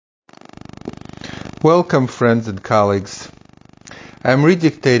Welcome, friends and colleagues. I'm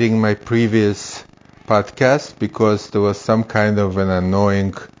redictating my previous podcast because there was some kind of an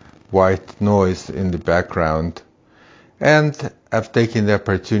annoying white noise in the background. And I've taken the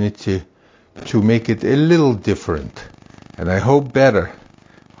opportunity to make it a little different. And I hope better.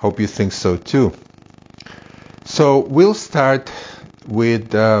 Hope you think so too. So we'll start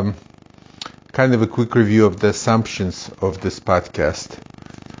with kind of a quick review of the assumptions of this podcast.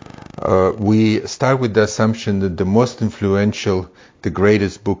 We start with the assumption that the most influential, the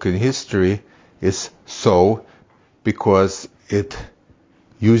greatest book in history is so because it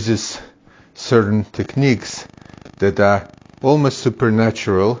uses certain techniques that are almost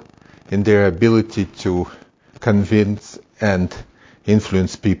supernatural in their ability to convince and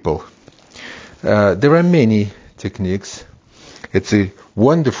influence people. There are many techniques. It's a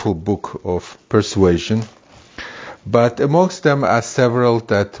wonderful book of persuasion. But amongst them are several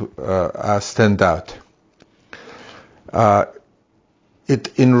that stand out.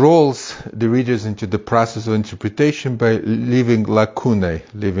 It enrolls the readers into the process of interpretation by leaving lacunae,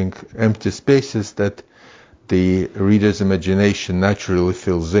 leaving empty spaces that the reader's imagination naturally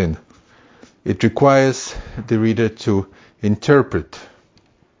fills in. It requires the reader to interpret,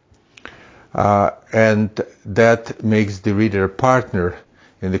 and that makes the reader a partner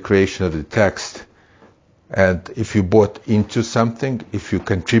in the creation of the text. And if you bought into something, if you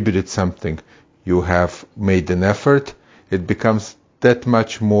contributed something, you have made an effort, it becomes that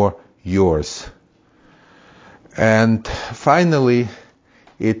much more yours. And finally,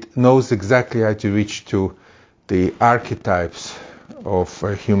 it knows exactly how to reach to the archetypes of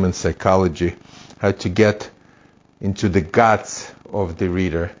human psychology, how to get into the guts of the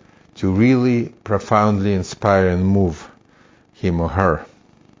reader to really profoundly inspire and move him or her.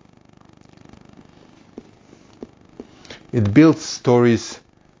 It builds stories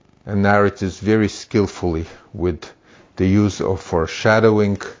and narratives very skillfully with the use of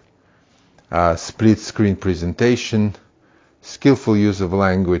foreshadowing, split screen presentation, skillful use of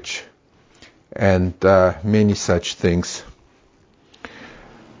language, and many such things.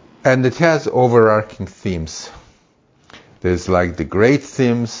 And it has overarching themes. There's like the great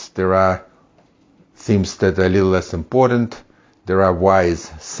themes, there are themes that are a little less important, there are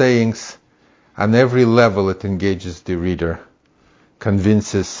wise sayings. On every level it engages the reader,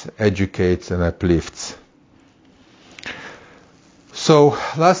 convinces, educates, and uplifts. So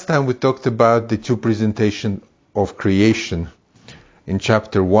last time we talked about the two presentations of creation in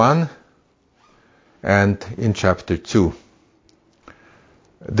chapter 1 and in chapter 2.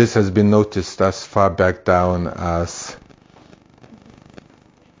 This has been noticed as far back down as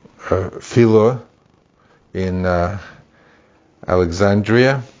Philo in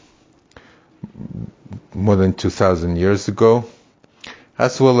Alexandria, more than 2,000 years ago,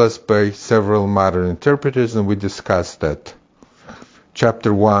 as well as by several modern interpreters, and we discussed that.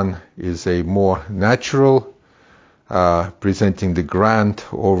 Chapter 1 is a more natural, presenting the grand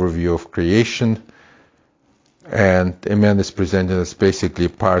overview of creation, and a man is presented as basically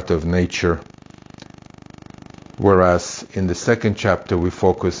part of nature, whereas in the second chapter we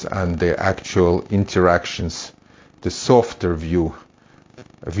focus on the actual interactions, the softer view,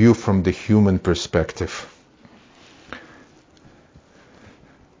 a view from the human perspective.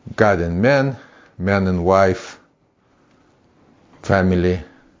 God and man, man and wife, family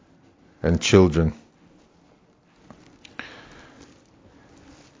and children.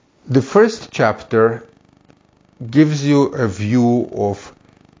 The first chapter gives you a view of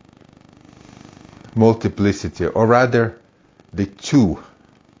multiplicity, or rather the two.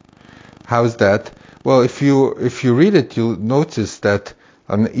 How's that? Well, if you read it, you'll notice that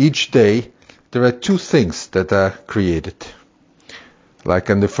on each day, there are two things that are created. Like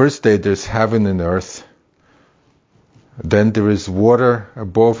on the first day, there's heaven and earth. Then there is water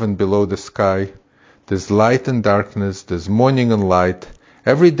above and below the sky. There's light and darkness. There's morning and light.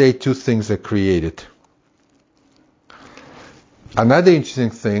 Every day, two things are created. Another interesting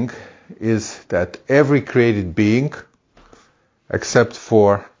thing is that every created being, except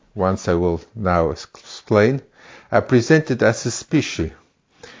for ones I will now explain, are presented as a species.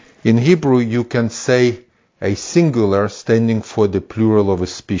 In Hebrew, you can say a singular standing for the plural of a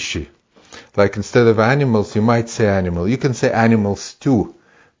species. Like instead of animals, you might say animal. You can say animals too,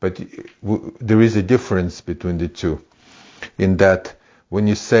 but there is a difference between the two. In that, when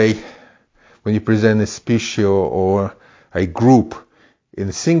you present a species or a group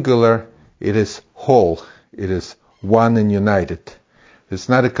in singular, it is whole. It is one and united. It's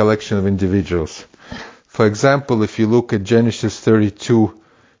not a collection of individuals. For example, if you look at Genesis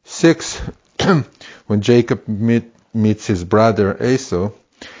 32:6, when Jacob meets his brother Esau,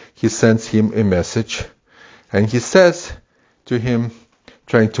 he sends him a message, and he says to him,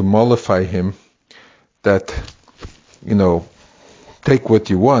 trying to mollify him, that, take what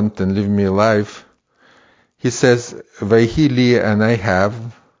you want and leave me alive. He says, Vayhi li, and I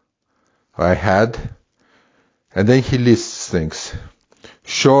had, and then he lists things.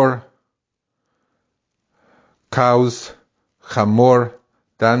 Shor, cows, chamor,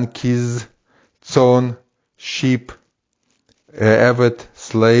 donkeys, tzon, sheep, evet,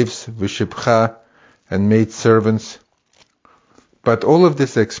 slaves, v'shipcha, and maid servants. But all of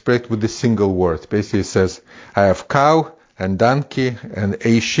this expressed with a single word. Basically it says, I have cow, and donkey, and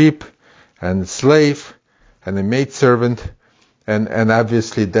a sheep, and slave, and a maid servant, and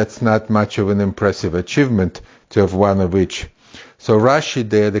obviously that's not much of an impressive achievement to have one of each. So Rashi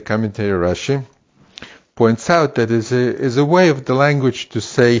there, the commentator Rashi, points out that is a way of the language to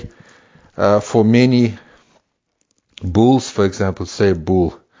say, for many bulls, for example, say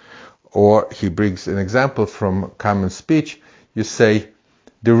bull. Or he brings an example from common speech, you say,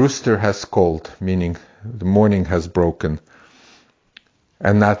 the rooster has called, meaning the morning has broken,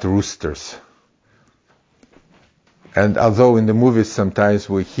 and not roosters. And although in the movies sometimes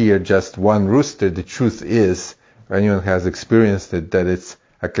we hear just one rooster, the truth is, if anyone has experienced it, that it's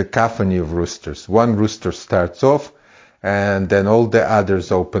a cacophony of roosters. One rooster starts off, and then all the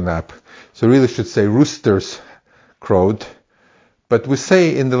others open up. So really should say roosters crowed, but we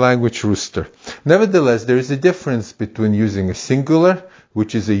say in the language rooster. Nevertheless, there is a difference between using a singular,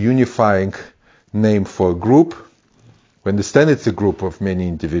 which is a unifying name for a group. We understand it's a group of many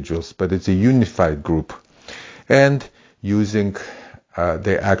individuals, but it's a unified group. And using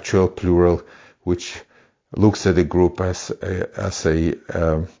the actual plural, which looks at a group as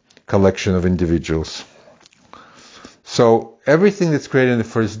a collection of individuals. So everything that's created in the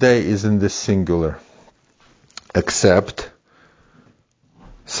first day is in the singular, except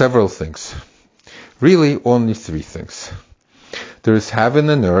several things. Really, only three things. There is heaven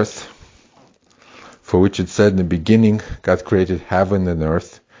and earth, for which it said in the beginning, God created heaven and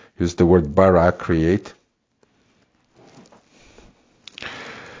earth. Used the word bara, create.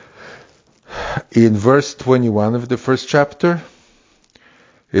 In verse 21 of the first chapter,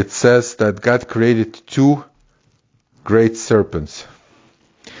 it says that God created two great serpents.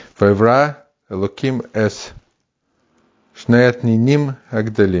 Vayvra Elokim es shnei atninim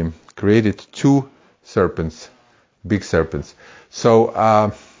hagdalim, created two serpents, big serpents.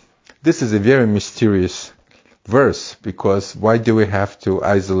 So this is a very mysterious verse, because why do we have to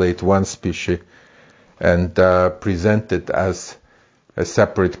isolate one species and present it as a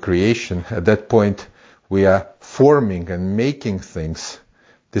separate creation? At that point, we are forming and making things.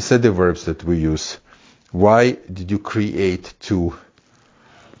 These are the verbs that we use. Why did you create two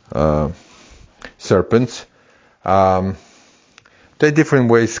serpents? There are different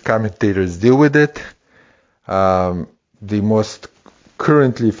ways commentators deal with it. The most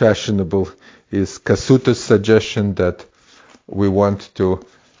currently fashionable is Kasuta's suggestion that we want to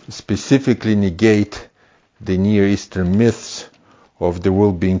specifically negate the Near Eastern myths of the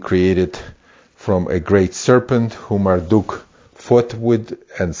world being created from a great serpent who Marduk fought with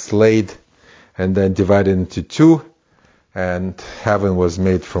and slayed, and then divided into two, and heaven was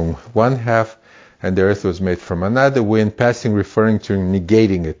made from one half and the earth was made from another. We're in passing referring to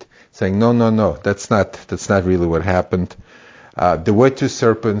negating it, saying no, that's not really what happened. There were two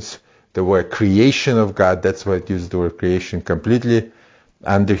serpents, there were creation of God. That's why it uses the word creation, completely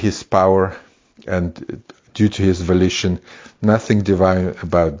under his power and due to his volition. Nothing divine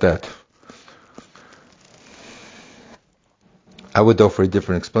about that. I would offer a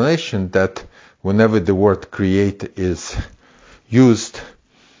different explanation, that whenever the word create is used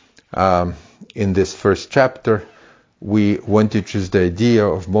in this first chapter, we want to choose the idea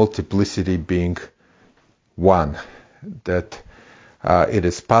of multiplicity being one, that it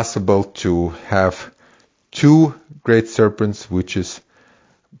is possible to have two great serpents, which is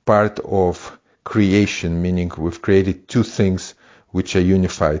part of creation, meaning we've created two things which are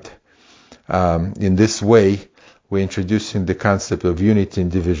unified. In this way, we're introducing the concept of unity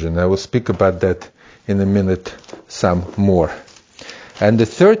and division. I will speak about that in a minute some more. And the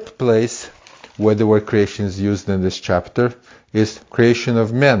third place where the word creation is used in this chapter is creation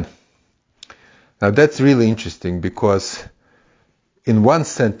of men. Now that's really interesting, because in one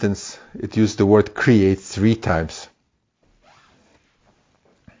sentence it used the word create 3 times.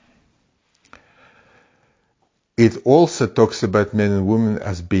 It also talks about men and women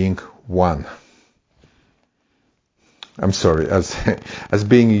as being one. As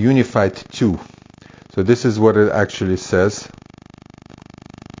being unified two. So this is what it actually says.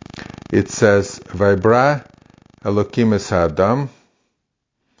 It says, Vaybra Elokim es Adam,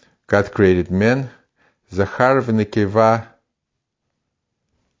 God created men. Zachar v'nekeva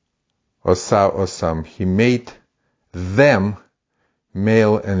osa osam. He made them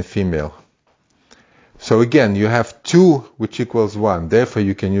male and female. So again, you have 2 which equals 1. Therefore,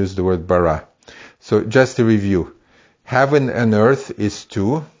 you can use the word bara. So just to review, heaven and earth is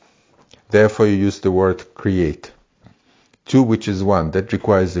 2. Therefore, you use the word create. 2 which is 1. That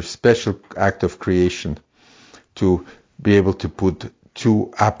requires a special act of creation to be able to put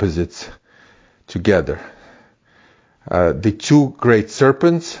 2 opposites together. The 2 great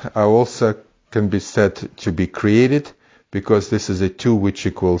serpents are also can be said to be created because this is a 2 which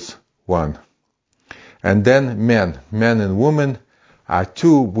equals 1. And then men and women are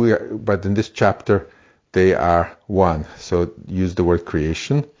 2, but in this chapter they are 1. So use the word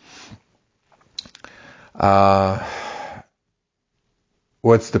creation.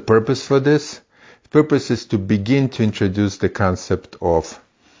 What's the purpose for this? The purpose is to begin to introduce the concept of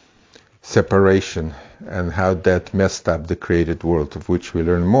separation and how that messed up the created world, of which we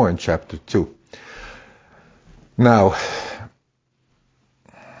learn more in chapter 2. Now,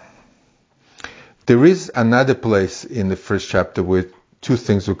 there is another place in the first chapter where 2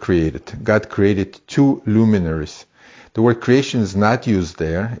 things were created. God created 2 luminaries. The word creation is not used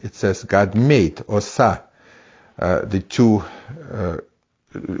there. It says God made, or sa, the 2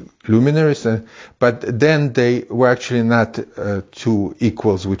 luminaries, but then they were actually not 2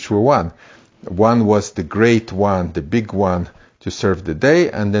 equals which were 1. One was the great one, the big one, to serve the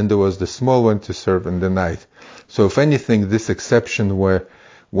day, and then there was the small one to serve in the night. So if anything, this exception where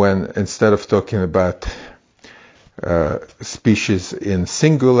when instead of talking about species in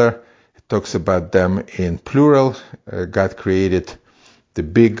singular, it talks about them in plural. God created the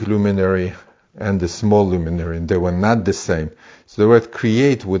big luminary and the small luminary, and they were not the same. So the word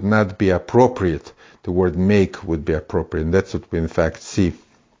create would not be appropriate. The word make would be appropriate, and that's what we in fact see.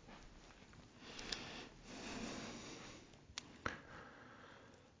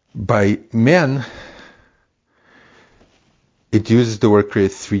 By men, it uses the word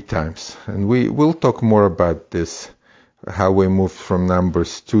create 3 times, and we will talk more about this, how we moved from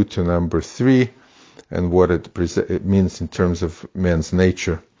Numbers 2 to number 3, and what it means in terms of man's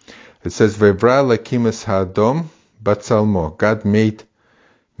nature. It says, Vebra lakim es ha'adom batzalmo. God made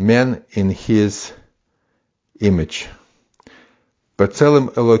man in his image. Batzelem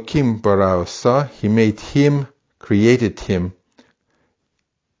Elokim bara osa. He made him, created him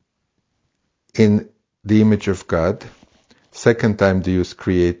in the image of God. Second time the use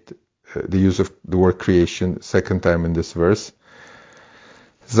create, the use of the word creation, second time in this verse.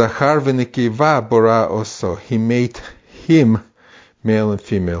 Zachar v'nekiva bara oso. He made him male and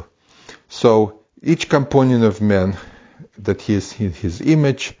female. So each component of man that he is in his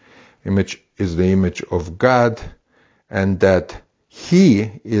image is the image of God, and that he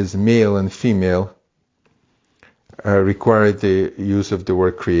is male and female require the use of the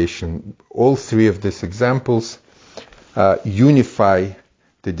word creation. All 3 of these examples unify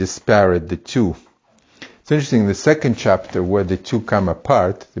the disparate, the 2. It's interesting, in the second chapter where the 2 come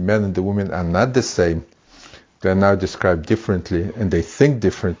apart, the men and the women are not the same. They are now described differently, and they think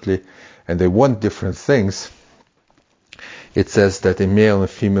differently, and they want different things. It says that a male and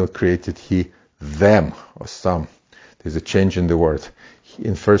female created he them, or some. There's a change in the word.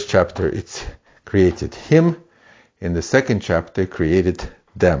 In first chapter, it's created him. In the second chapter, created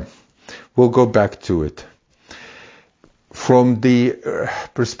them. We'll go back to it. From the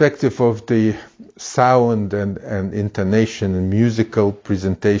perspective of the sound and intonation and musical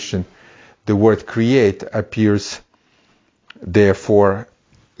presentation, the word create appears, therefore,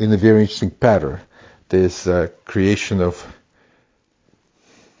 in a very interesting pattern. There's creation of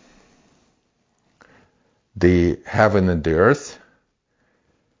the heaven and the earth.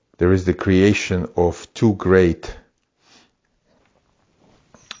 There is the creation of 2 great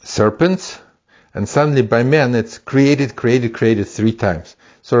serpents. And suddenly by man it's created 3 times.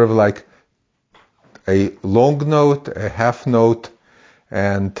 Sort of like a long note, a half note,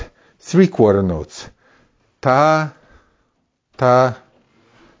 and 3/4 notes. Ta, ta,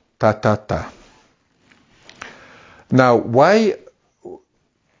 ta, ta, ta. Now, why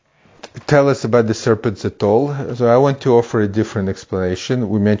tell us about the serpents at all? So I want to offer a different explanation.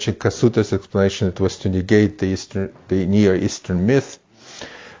 We mentioned Kasuta's explanation. It was to negate the Near Eastern myth.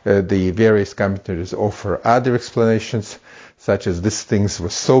 The various commentators offer other explanations, such as these things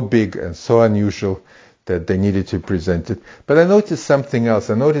were so big and so unusual that they needed to present it. But I noticed something else.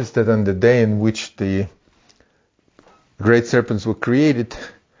 I noticed that on the day in which the great serpents were created,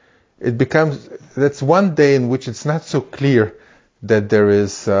 that's one day in which it's not so clear that there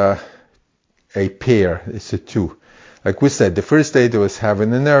is a pair, it's a 2. Like we said, the first day there was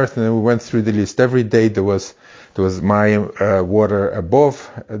heaven and earth, and then we went through the list. Every day there was Mayim, water above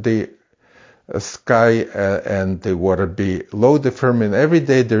the sky and the water below the firmament. Every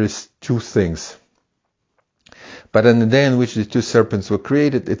day there is two things. But on the day in which the two serpents were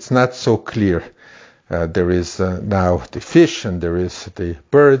created, it's not so clear. There is now the fish and there is the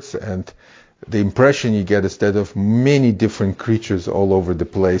birds, and the impression you get is that of many different creatures all over the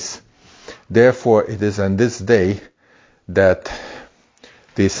place. Therefore, it is on this day that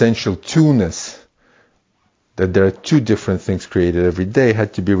the essential two-ness, that there are two different things created every day,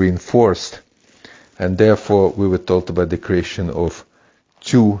 had to be reinforced. And therefore, we were told about the creation of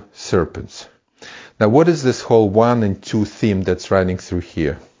two serpents. Now, what is this whole one and two theme that's running through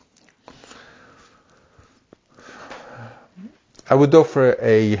here? I would offer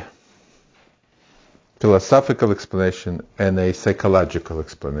a philosophical explanation and a psychological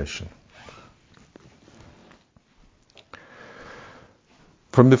explanation.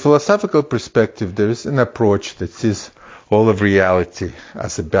 From the philosophical perspective, there is an approach that sees all of reality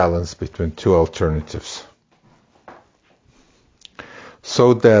as a balance between two alternatives.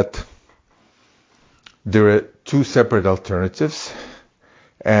 So that there are two separate alternatives,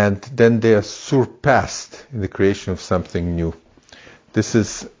 and then they are surpassed in the creation of something new. This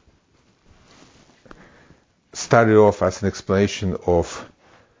is started off as an explanation of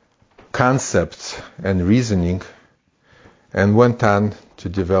concepts and reasoning, and went on to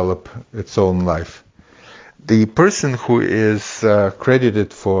develop its own life. The person who is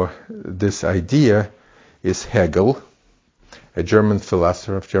credited for this idea is Hegel, a German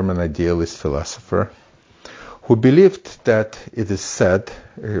philosopher, German idealist philosopher, who believed that it is said,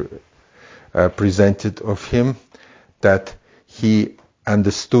 presented of him, that he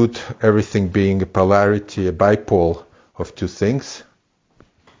understood everything being a polarity, a bipole of two things.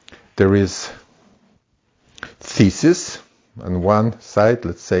 There is thesis on one side,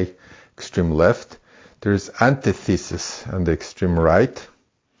 let's say extreme left. There is antithesis on the extreme right.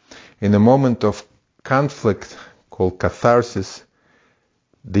 In a moment of conflict called catharsis,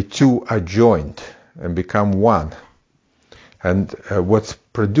 the two are joined and become one. And what's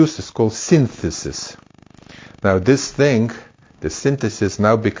produced is called synthesis. Now this thing, the synthesis,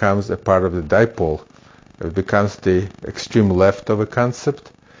 now becomes a part of the dipole. It becomes the extreme left of a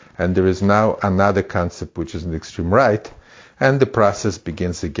concept, and there is now another concept which is in the extreme right, and the process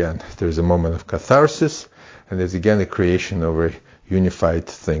begins again. There's a moment of catharsis, and there's again a creation of a unified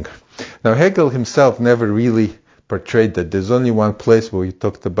thing. Now Hegel himself never really portrayed that. There's only one place where he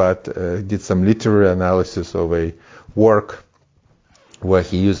talked about, did some literary analysis of a work where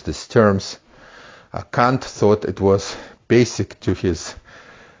he used these terms. Kant thought it was basic to his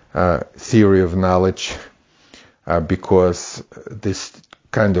theory of knowledge because this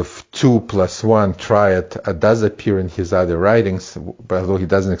kind of 2 + 1 triad does appear in his other writings, but although he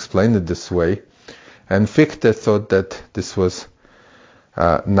doesn't explain it this way. And Fichte thought that this was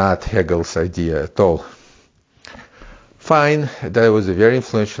not Hegel's idea at all. Fine, that was a very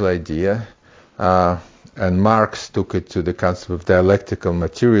influential idea, and Marx took it to the concept of dialectical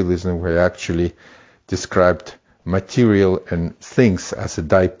materialism, where he actually described material and things as a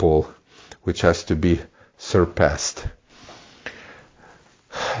dipole, which has to be surpassed.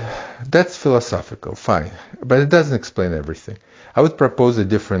 That's philosophical, fine, but it doesn't explain everything. I would propose a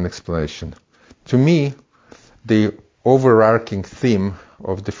different explanation. To me, the overarching theme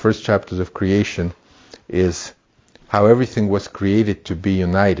of the first chapters of creation is how everything was created to be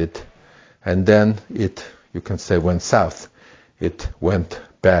united, and then it, you can say, went south. It went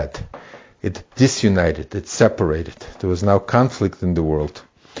bad. It disunited, it separated. There was now conflict in the world.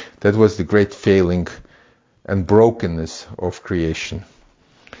 That was the great failing and brokenness of creation.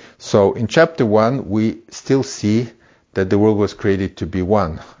 So in chapter 1, we still see that the world was created to be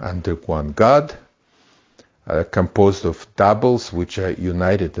one, under one God, composed of doubles which are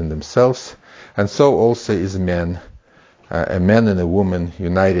united in themselves, and so also is man, a man and a woman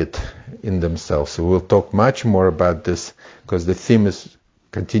united in themselves. So we'll talk much more about this because the theme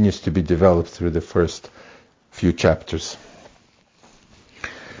continues to be developed through the first few chapters.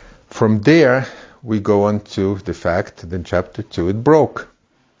 From there, we go on to the fact that in chapter 2 it broke.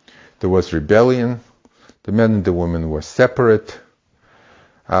 There was rebellion. The man and the woman were separate.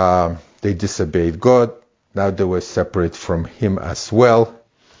 They disobeyed God. Now they were separate from Him as well.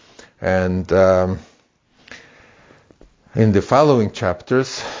 And in the following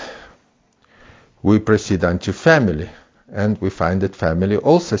chapters, we proceed on to family. And we find that family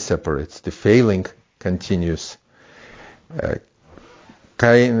also separates. The failing continues.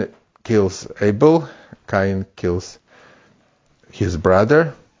 Cain kills Abel. Cain kills his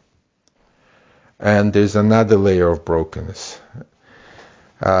brother. and there's another layer of brokenness.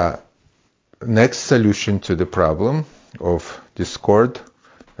 Next solution to the problem of discord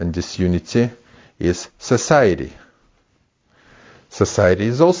and disunity is society. Society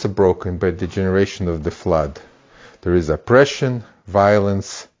is also broken by the generation of the flood. There is oppression,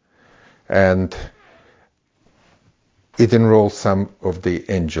 violence, and it enrolls some of the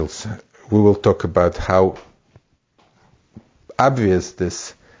angels. We will talk about how obvious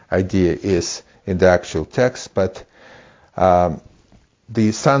this idea is in the actual text, but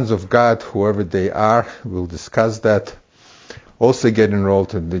the sons of God, whoever they are, we'll discuss that, also get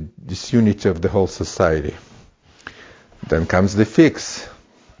enrolled in the disunity of the whole society. Then comes the fix,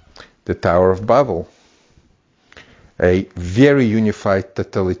 the Tower of Babel, a very unified,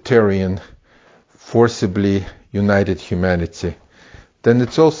 totalitarian, forcibly united humanity. Then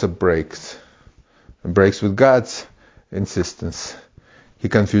it also breaks. It breaks with God's insistence. He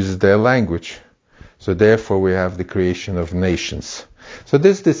confuses their language. So therefore we have the creation of nations. So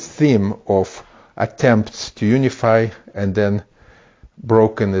there's this theme of attempts to unify and then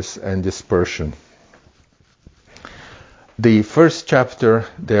brokenness and dispersion. The first chapter,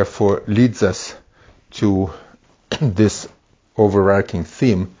 therefore, leads us to this overarching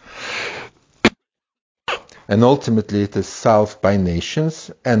theme, and ultimately it is solved by nations,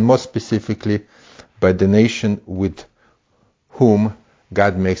 and more specifically by the nation with whom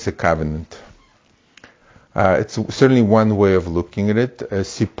God makes a covenant. It's certainly one way of looking at it.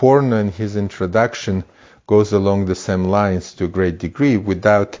 Siporno in his introduction goes along the same lines to a great degree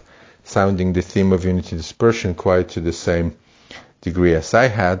without sounding the theme of unity dispersion quite to the same degree as I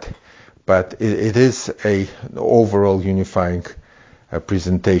had, but it is an overall unifying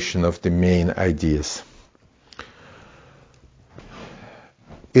presentation of the main ideas.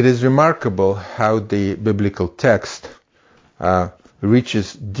 It is remarkable how the biblical text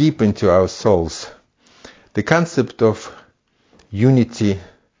reaches deep into our souls. The concept of unity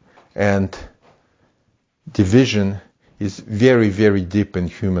and division is very, very deep in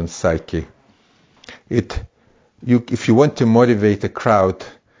human psyche. If you want to motivate a crowd,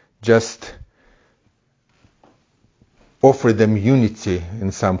 just offer them unity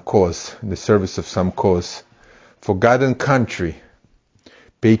in some cause, in the service of some cause, for God and country,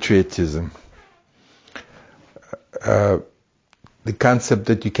 patriotism. The concept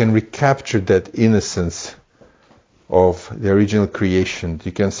that you can recapture that innocence of the original creation,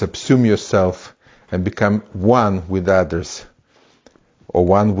 you can subsume yourself and become one with others, or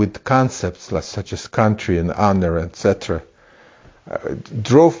one with concepts such as country and honor, etc.,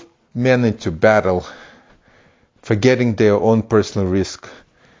 drove men into battle, forgetting their own personal risk,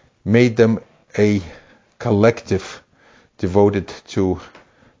 made them a collective devoted to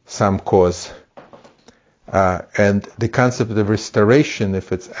some cause. And the concept of restoration,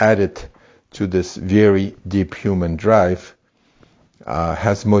 if it's added to this very deep human drive,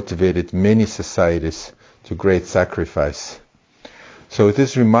 has motivated many societies to great sacrifice. So it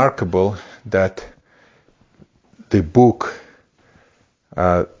is remarkable that the book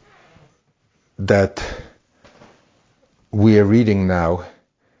that we are reading now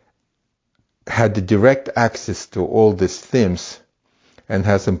had the direct access to all these themes and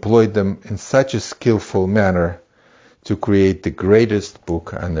has employed them in such a skillful manner to create the greatest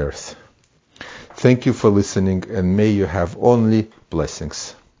book on earth. Thank you for listening, and may you have only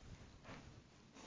blessings.